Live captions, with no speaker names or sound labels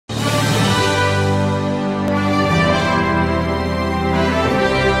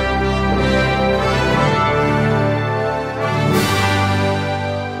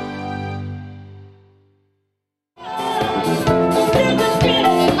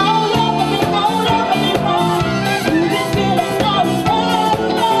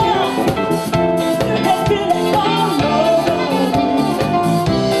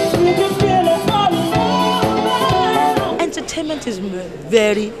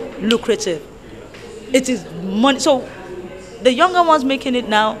very lucrative. It is money. So the younger ones making it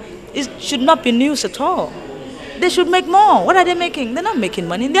now, it should not be news at all. They should make more. What are they making? They're not making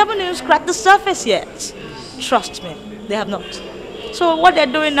money. They haven't even cracked the surface yet. Trust me, they have not. So what they're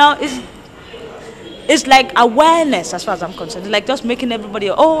doing now is it's like awareness, as far as I'm concerned. It's like just making everybody,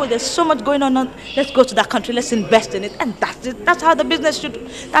 oh, there's so much going on. Let's go to that country. Let's invest in it, and that's it. That's how the business should.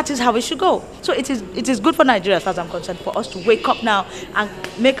 That is how it should go. So it is good for Nigeria, as far as I'm concerned, for us to wake up now and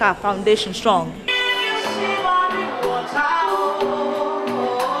make our foundation strong.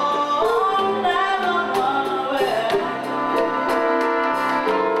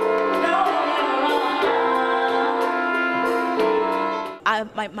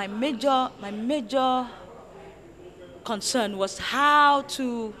 My major concern was how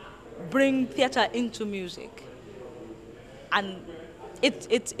to bring theater into music, and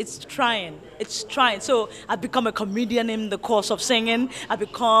it's trying. It's trying. So I've become a comedian in the course of singing. I've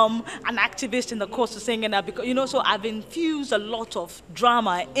become an activist in the course of singing. So I've infused a lot of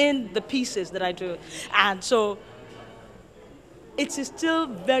drama in the pieces that I do, and so it is still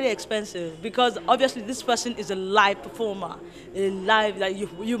very expensive because obviously this person is a live performer, a live, like you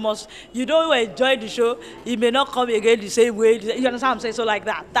don't enjoy the show, he may not come again the same way. You understand what I'm saying? So like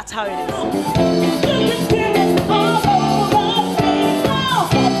that, that's how it is.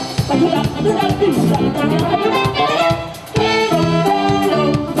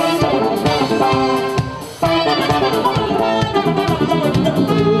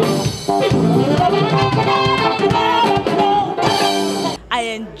 I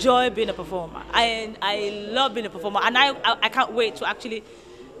enjoy being a performer. I love being a performer, and I can't wait to actually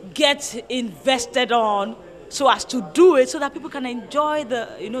get invested on so as to do it so that people can enjoy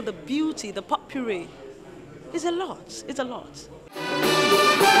the beauty, the potpourri. It's a lot. It's a lot.